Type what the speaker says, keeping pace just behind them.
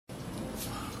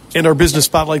And our business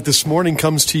spotlight this morning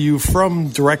comes to you from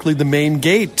directly the main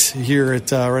gate here at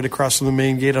right across from the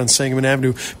main gate on Sangamon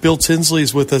Avenue. Bill Tinsley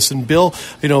is with us. And Bill,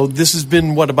 this has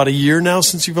been, about a year now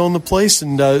since you've owned the place,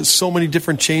 and so many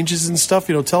different changes and stuff.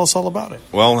 Tell us all about it.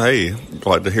 Well, hey,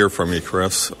 glad to hear from you,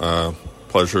 Chris.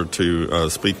 Pleasure to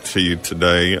speak to you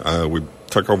today. We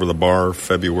took over the bar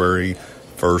February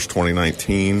 1st,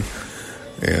 2019.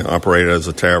 And operated as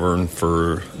a tavern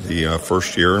for the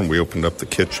first year, and we opened up the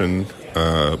kitchen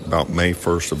about May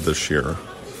 1st of this year.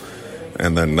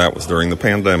 And then that was during the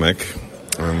pandemic,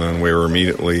 and then we were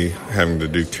immediately having to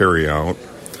do carry-out.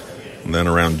 And then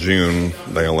around June,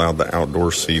 they allowed the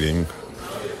outdoor seating,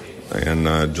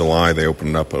 and July they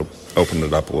opened it up a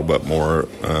little bit more,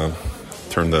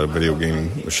 turned the video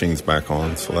game machines back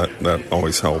on, so that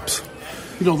always helps.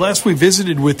 Last we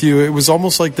visited with you, it was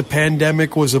almost like the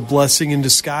pandemic was a blessing in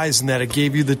disguise in that it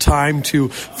gave you the time to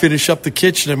finish up the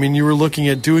kitchen. I mean, you were looking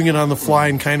at doing it on the fly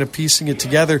and kind of piecing it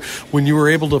together. When you were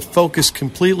able to focus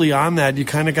completely on that, you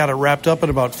kind of got it wrapped up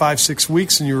in about 5-6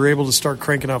 weeks, and you were able to start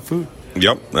cranking out food.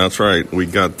 Yep, that's right. We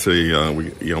got to,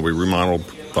 we remodeled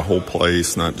the whole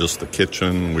place, not just the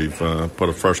kitchen. We've put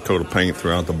a fresh coat of paint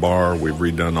throughout the bar. We've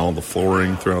redone all the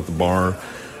flooring throughout the bar.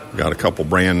 We got a couple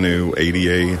brand new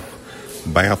ADA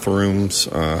bathrooms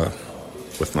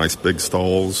with nice big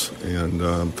stalls, and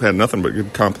had nothing but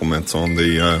good compliments on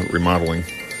the remodeling.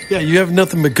 Yeah, you have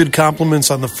nothing but good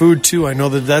compliments on the food, too. I know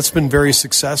that's been very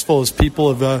successful as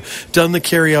people have done the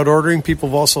carry-out ordering. People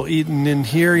have also eaten in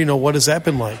here. What has that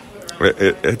been like?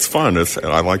 It's fun.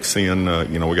 I like seeing,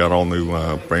 we got all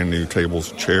new, brand new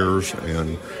tables and chairs,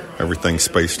 and everything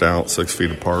spaced out 6 feet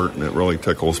apart, and it really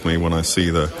tickles me when I see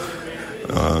a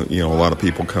lot of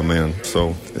people come in.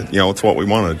 So, it's what we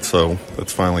wanted. So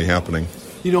that's finally happening.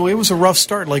 It was a rough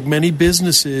start. Like many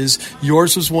businesses,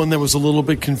 yours was one that was a little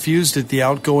bit confused at the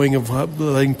outgoing of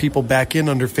letting people back in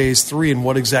under Phase 3 and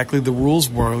what exactly the rules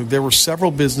were. There were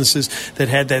several businesses that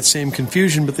had that same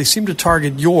confusion, but they seemed to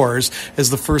target yours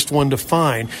as the first one to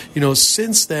find.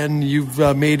 Since then, you've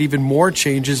made even more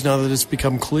changes now that it's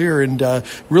become clear, and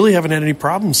really haven't had any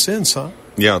problems since, huh?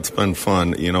 Yeah, it's been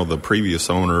fun. The previous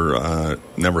owner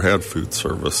never had food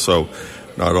service, so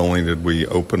not only did we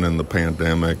open in the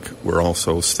pandemic,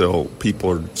 people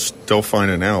are still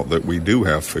finding out that we do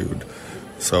have food.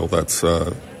 So that's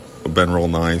been real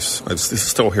nice. I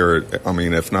still hear it,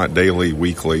 if not daily,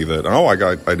 weekly, that,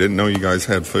 I didn't know you guys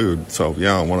had food. So,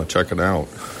 yeah, I want to check it out.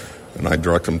 And I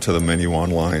direct them to the menu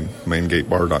online,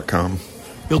 maingatebar.com.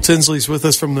 Bill Tinsley's with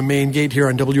us from the main gate here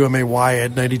on WMAY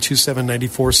at 92.7,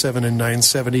 94.7, and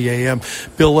 970 AM.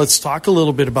 Bill, let's talk a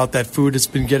little bit about that food. It's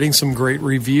been getting some great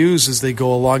reviews as they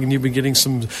go along, and you've been getting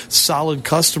some solid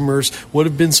customers. What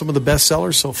have been some of the best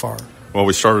sellers so far? Well,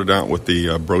 we started out with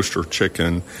the broaster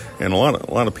chicken, and a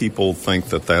lot of people think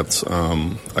that that's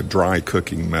a dry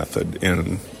cooking method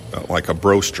in like a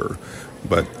broaster.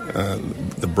 But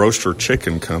the Broaster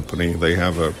Chicken Company, they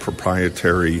have a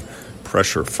proprietary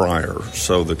pressure fryer.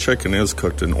 So the chicken is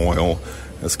cooked in oil.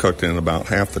 It's cooked in about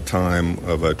half the time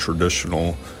of a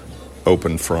traditional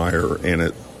open fryer,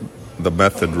 and the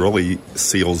method really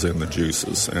seals in the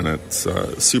juices, and it's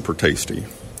super tasty.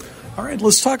 All right,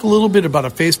 let's talk a little bit about a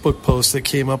Facebook post that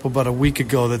came up about a week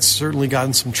ago that's certainly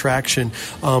gotten some traction.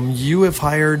 You have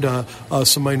hired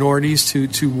some minorities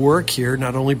to work here,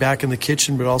 not only back in the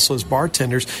kitchen, but also as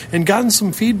bartenders, and gotten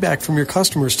some feedback from your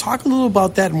customers. Talk a little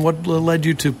about that and what led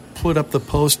you to put up the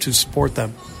post to support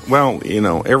them. Well,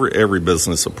 every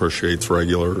business appreciates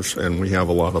regulars, and we have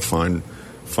a lot of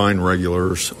fine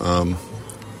regulars.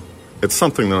 It's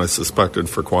something that I suspected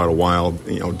for quite a while,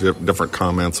 different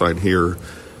comments I'd hear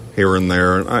here and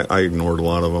there, and I ignored a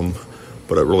lot of them,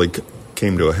 but it really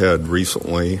came to a head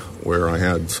recently where I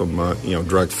had some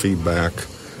direct feedback.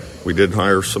 We did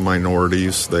hire some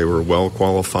minorities. They were well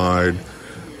qualified.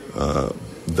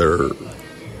 They're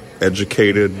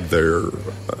educated. They're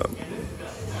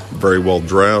very well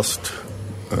dressed.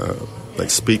 They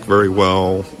speak very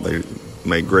well. They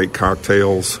make great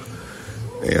cocktails,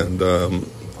 and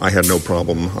I had no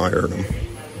problem hiring them.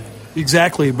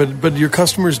 Exactly, but your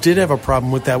customers did have a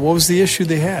problem with that. What was the issue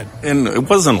they had? And it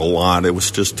wasn't a lot. It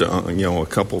was just a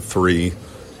couple, 3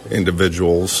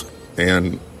 individuals,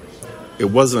 and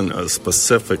it wasn't a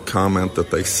specific comment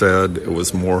that they said. It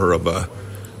was more of a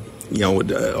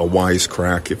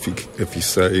wisecrack, if you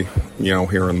say,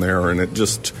 here and there, and it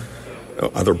just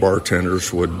other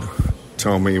bartenders would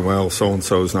tell me, well, so and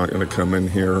so is not going to come in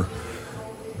here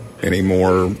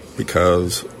anymore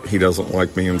because he doesn't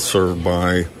like being served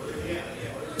by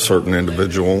certain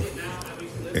individual,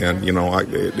 and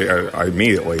I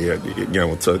immediately,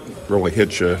 it really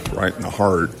hits you right in the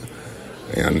heart,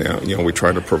 we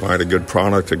try to provide a good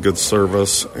product, a good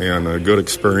service, and a good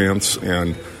experience.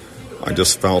 And I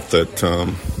just felt that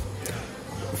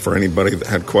for anybody that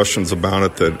had questions about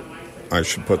it, that I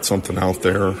should put something out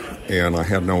there. And I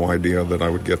had no idea that I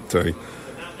would get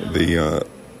the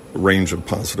range of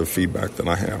positive feedback that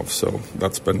I have. So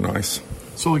that's been nice.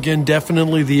 So again,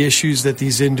 definitely the issues that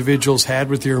these individuals had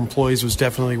with your employees was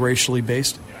definitely racially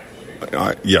based?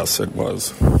 Yes, it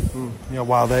was. Yeah,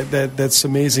 wow, that's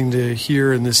amazing to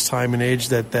hear in this time and age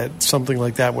that something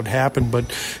like that would happen. But,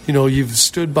 you've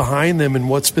stood behind them, and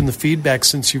what's been the feedback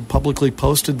since you publicly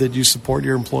posted that you support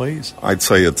your employees? I'd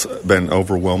say it's been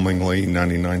overwhelmingly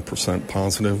 99%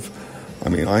 positive. I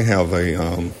mean, I have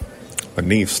a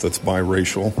niece that's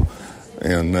biracial,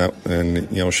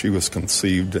 and she was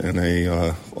conceived in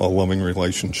a loving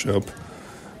relationship,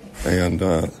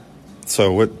 and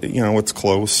so it's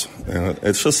close, and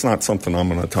it's just not something I'm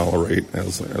going to tolerate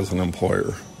as an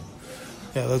employer.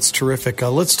 Yeah, that's terrific.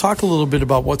 Let's talk a little bit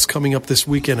about what's coming up this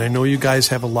weekend. I know you guys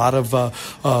have a lot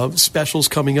of specials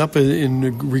coming up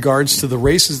in regards to the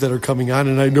races that are coming on,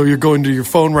 and I know you're going to your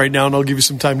phone right now, and I'll give you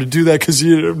some time to do that because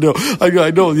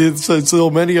I know it's so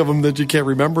many of them that you can't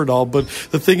remember it all. But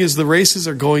the thing is, the races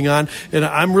are going on, and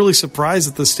I'm really surprised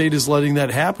that the state is letting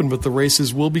that happen. But the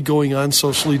races will be going on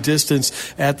socially distanced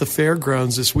at the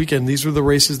fairgrounds this weekend. These were the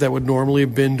races that would normally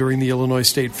have been during the Illinois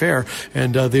State Fair,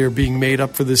 and they are being made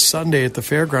up for this Sunday at the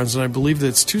fairgrounds, and I believe that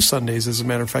it's 2 Sundays, as a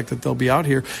matter of fact, that they'll be out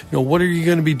here. What are you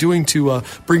going to be doing to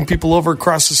bring people over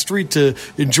across the street to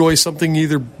enjoy something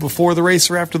either before the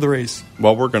race or after the race?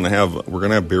 Well, we're going to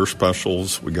have beer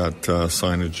specials. We got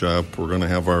signage up. We're going to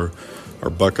have our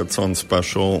buckets on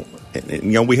special.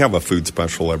 And, we have a food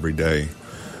special every day.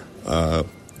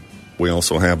 We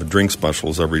also have drink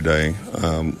specials every day.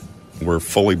 We're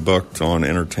fully booked on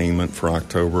entertainment for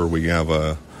October. We have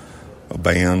a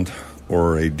band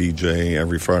or a DJ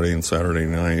every Friday and Saturday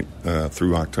night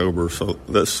through October. So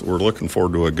we're looking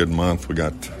forward to a good month. We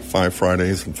got 5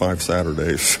 Fridays and 5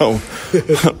 Saturdays. So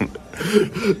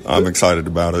I'm excited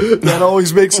about it. That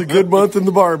always makes a good month in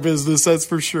the bar business, that's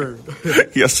for sure.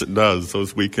 Yes, it does.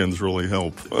 Those weekends really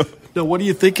help. Now, what are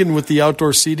you thinking with the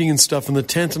outdoor seating and stuff in the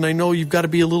tent? And I know you've got to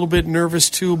be a little bit nervous,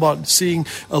 too, about seeing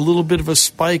a little bit of a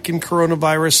spike in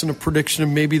coronavirus and a prediction of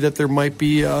maybe that there might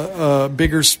be a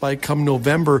bigger spike come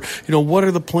November. What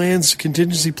are the plans,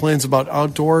 contingency plans about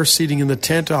outdoor seating in the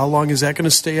tent? How long is that going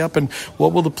to stay up? And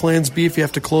what will the plans be if you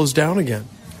have to close down again?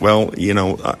 Well,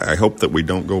 I hope that we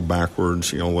don't go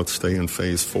backwards. Let's stay in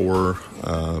phase 4.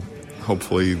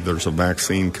 Hopefully there's a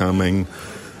vaccine coming.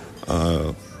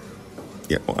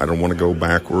 I don't want to go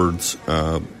backwards.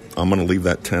 I'm going to leave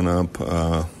that tent up,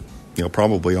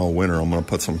 probably all winter. I'm going to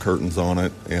put some curtains on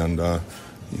it, and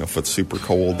if it's super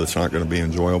cold, it's not going to be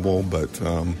enjoyable. But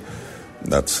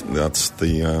that's the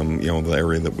the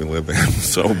area that we live in.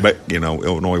 So, but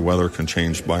Illinois weather can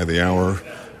change by the hour,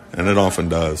 and it often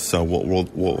does. So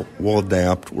we'll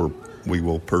adapt. We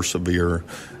will persevere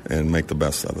and make the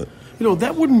best of it.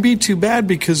 That wouldn't be too bad,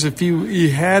 because if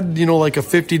you had, like a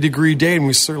 50-degree day, and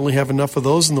we certainly have enough of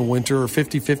those in the winter, or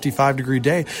 50, 55-degree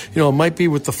day, it might be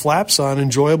with the flaps on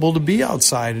enjoyable to be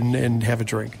outside and have a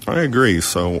drink. I agree.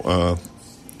 So,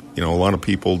 a lot of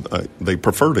people, they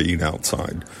prefer to eat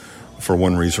outside for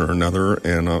one reason or another,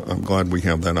 and I'm glad we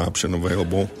have that option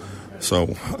available. So,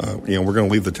 we're going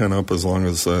to leave the tent up as long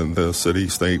as the city,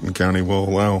 state, and county will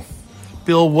allow.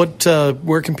 Bill,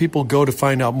 where can people go to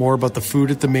find out more about the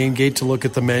food at the main gate, to look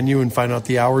at the menu and find out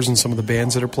the hours and some of the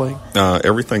bands that are playing?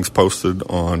 Everything's posted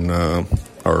on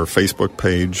our Facebook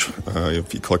page.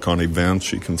 If you click on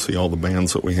events, you can see all the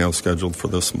bands that we have scheduled for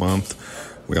this month.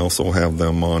 We also have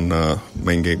them on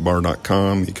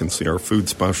maingatebar.com. You can see our food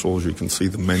specials. You can see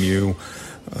the menu.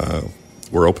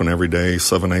 We're open every day,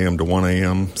 7 a.m. to 1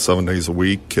 a.m., 7 days a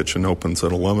week. Kitchen opens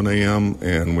at 11 a.m.,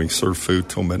 and we serve food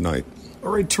till midnight. All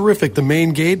right, terrific. The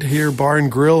Main Gate here, Bar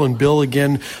and Grill. And Bill,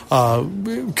 again,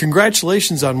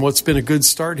 congratulations on what's been a good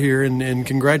start here, and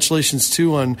congratulations,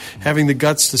 too, on having the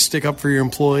guts to stick up for your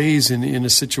employees in a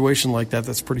situation like that.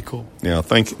 That's pretty cool. Yeah,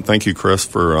 thank you, Chris,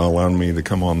 for allowing me to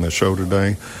come on the show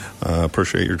today.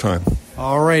 Appreciate your time.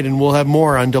 All right, and we'll have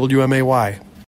more on WMAY.